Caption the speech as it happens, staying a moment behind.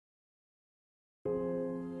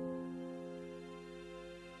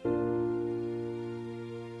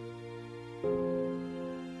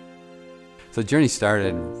So the journey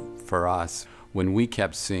started for us when we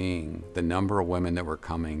kept seeing the number of women that were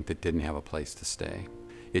coming that didn't have a place to stay.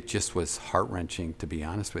 It just was heart-wrenching, to be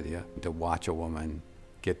honest with you, to watch a woman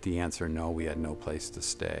get the answer, no, we had no place to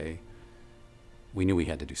stay. We knew we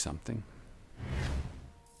had to do something.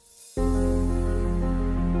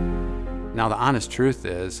 Now, the honest truth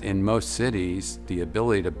is, in most cities, the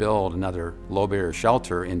ability to build another low-barrier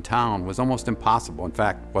shelter in town was almost impossible. In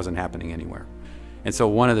fact, wasn't happening anywhere. And so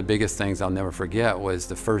one of the biggest things I'll never forget was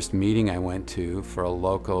the first meeting I went to for a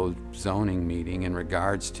local zoning meeting in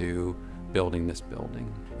regards to building this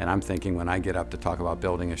building. And I'm thinking, when I get up to talk about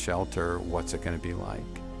building a shelter, what's it going to be like?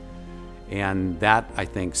 And that, I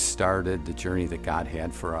think, started the journey that God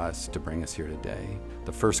had for us to bring us here today.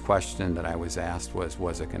 The first question that I was asked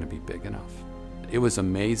was it going to be big enough? It was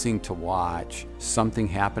amazing to watch something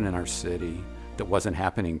happen in our city that wasn't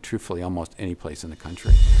happening, truthfully, almost any place in the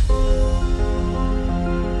country.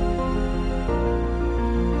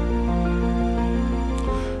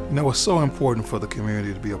 You know, it's so important for the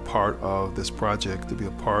community to be a part of this project, to be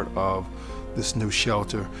a part of this new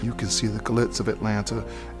shelter. You can see the glitz of Atlanta,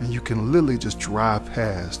 and you can literally just drive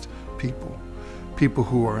past people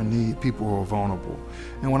who are in need, people who are vulnerable.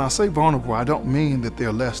 And when I say vulnerable, I don't mean that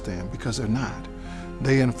they're less than, because they're not.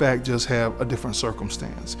 They, in fact, just have a different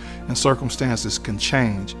circumstance, and circumstances can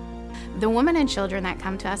change. The women and children that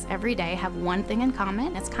come to us every day have one thing in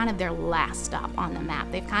common. It's kind of their last stop on the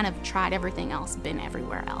map. They've kind of tried everything else, been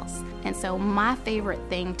everywhere else. And so my favorite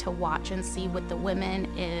thing to watch and see with the women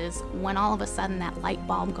is when all of a sudden that light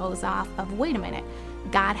bulb goes off of, wait a minute,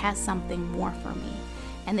 God has something more for me.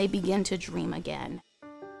 And they begin to dream again.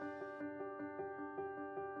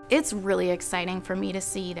 It's really exciting for me to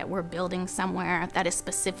see that we're building somewhere that is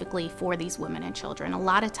specifically for these women and children. A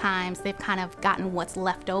lot of times they've kind of gotten what's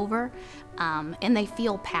left over and they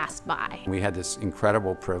feel passed by. We had this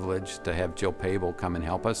incredible privilege to have Jill Pable come and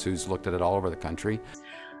help us, who's looked at it all over the country.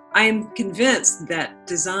 I am convinced that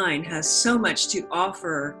design has so much to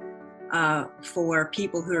offer for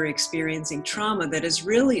people who are experiencing trauma that is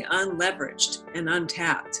really unleveraged and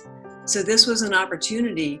untapped. So this was an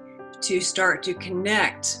opportunity to start to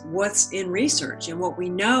connect what's in research and what we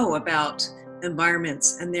know about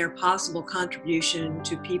environments and their possible contribution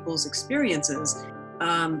to people's experiences.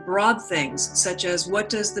 Broad things such as, what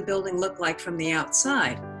does the building look like from the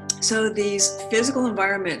outside? So these physical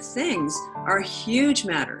environment things are huge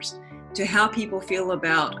matters to how people feel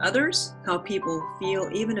about others, how people feel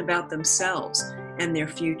even about themselves and their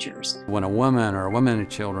futures. When a woman or a woman and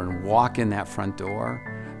children walk in that front door,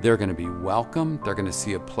 they're going to be welcomed. They're going to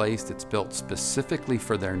see a place that's built specifically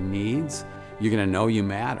for their needs. You're going to know you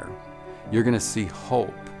matter. You're going to see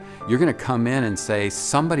hope. You're going to come in and say,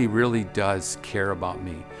 somebody really does care about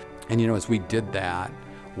me. And you know, as we did that,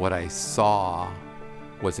 what I saw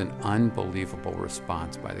was an unbelievable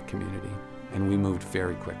response by the community. And we moved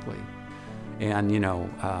very quickly. And you know,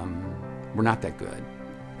 we're not that good,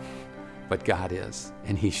 but God is,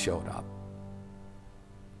 and He showed up.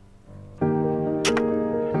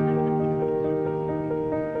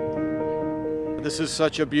 This is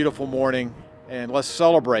such a beautiful morning, and let's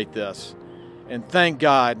celebrate this and thank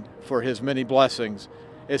God for His many blessings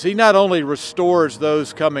as He not only restores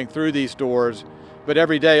those coming through these doors, but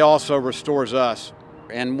every day also restores us.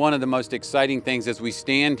 And one of the most exciting things as we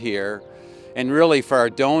stand here, and really for our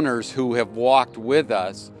donors who have walked with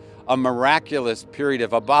us, a miraculous period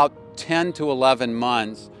of about 10 to 11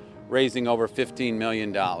 months, raising over $15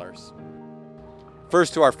 million.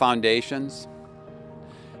 First, to our foundations.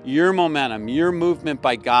 Your momentum, your movement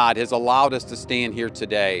by God has allowed us to stand here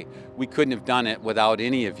today. We couldn't have done it without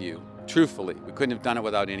any of you. Truthfully, we couldn't have done it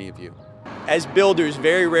without any of you. As builders,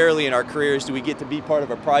 very rarely in our careers do we get to be part of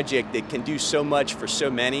a project that can do so much for so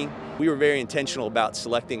many. We were very intentional about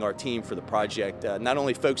selecting our team for the project. Not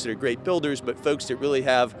only folks that are great builders, but folks that really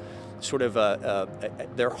have sort of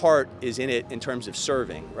their heart is in it in terms of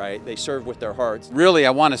serving, right? They serve with their hearts. Really, I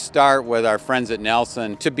want to start with our friends at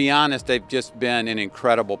Nelson. To be honest, they've just been an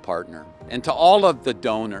incredible partner. And to all of the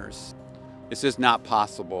donors, this is not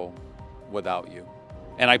possible without you.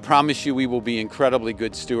 And I promise you we will be incredibly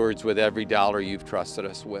good stewards with every dollar you've trusted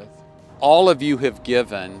us with. All of you have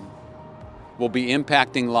given will be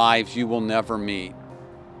impacting lives you will never meet,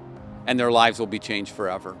 and their lives will be changed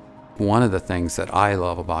forever. One of the things that I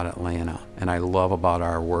love about Atlanta and I love about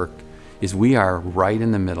our work is we are right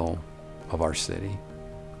in the middle of our city.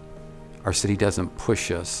 Our city doesn't push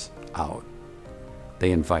us out.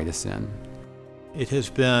 They invite us in. It has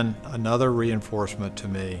been another reinforcement to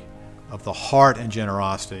me of the heart and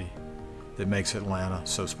generosity that makes Atlanta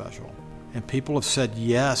so special. And people have said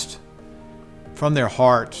yes from their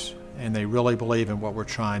hearts, and they really believe in what we're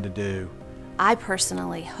trying to do I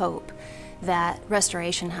personally hope that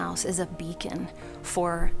Restoration House is a beacon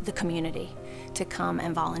for the community to come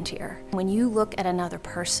and volunteer. When you look at another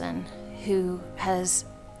person who has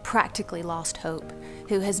practically lost hope,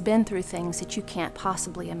 who has been through things that you can't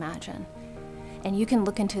possibly imagine, and you can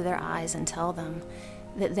look into their eyes and tell them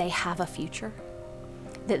that they have a future,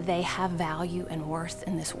 that they have value and worth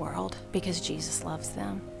in this world because Jesus loves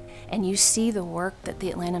them. And you see the work that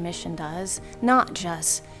the Atlanta Mission does, not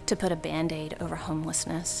just to put a Band-Aid over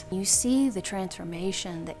homelessness. You see the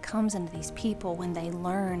transformation that comes into these people when they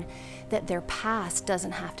learn that their past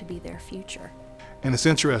doesn't have to be their future. And it's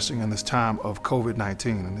interesting in this time of COVID-19,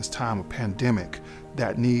 in this time of pandemic,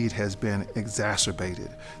 that need has been exacerbated.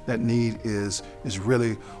 That need is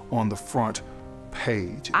really on the front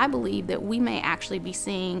page. I believe that we may actually be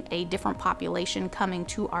seeing a different population coming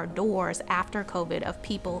to our doors after COVID of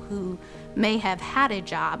people who may have had a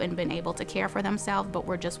job and been able to care for themselves, but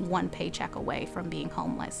were just one paycheck away from being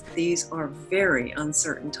homeless. These are very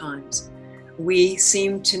uncertain times. We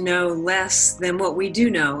seem to know less than what we do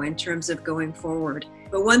know in terms of going forward.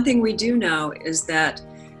 But one thing we do know is that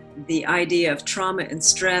the idea of trauma and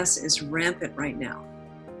stress is rampant right now.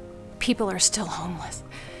 People are still homeless.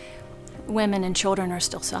 Women and children are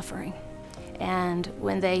still suffering. And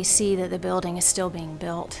when they see that the building is still being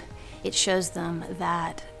built, it shows them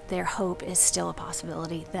that their hope is still a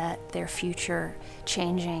possibility, that their future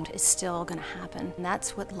changing is still going to happen. And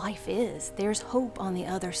that's what life is. There's hope on the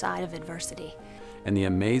other side of adversity. And the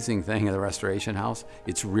amazing thing of the Restoration House,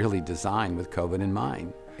 it's really designed with COVID in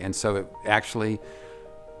mind. And so it actually,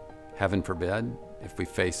 heaven forbid, if we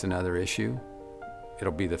face another issue,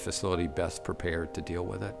 it'll be the facility best prepared to deal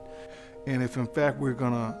with it. And if in fact we're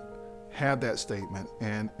going to have that statement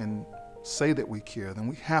and say that we care, then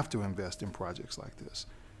we have to invest in projects like this.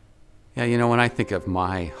 Yeah, you know, when I think of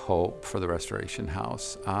my hope for the Restoration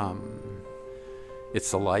House,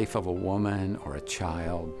 it's the life of a woman or a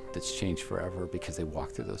child that's changed forever because they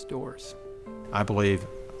walk through those doors. I believe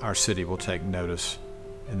our city will take notice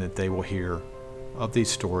and that they will hear of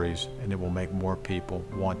these stories, and it will make more people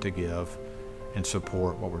want to give and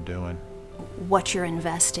support what we're doing. What you're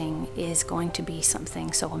investing is going to be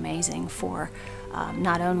something so amazing for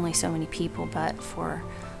not only so many people, but for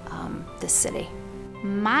this city.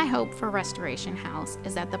 My hope for Restoration House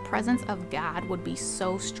is that the presence of God would be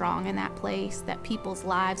so strong in that place, that people's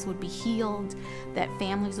lives would be healed, that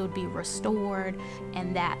families would be restored,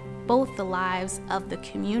 and that both the lives of the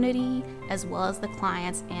community as well as the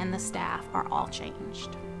clients and the staff are all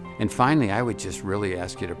changed. And finally, I would just really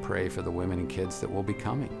ask you to pray for the women and kids that will be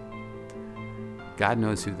coming. God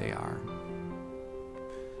knows who they are.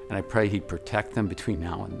 And I pray He'd protect them between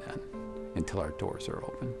now and then until our doors are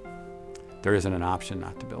open. There isn't an option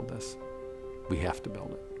not to build this. We have to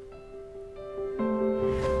build it.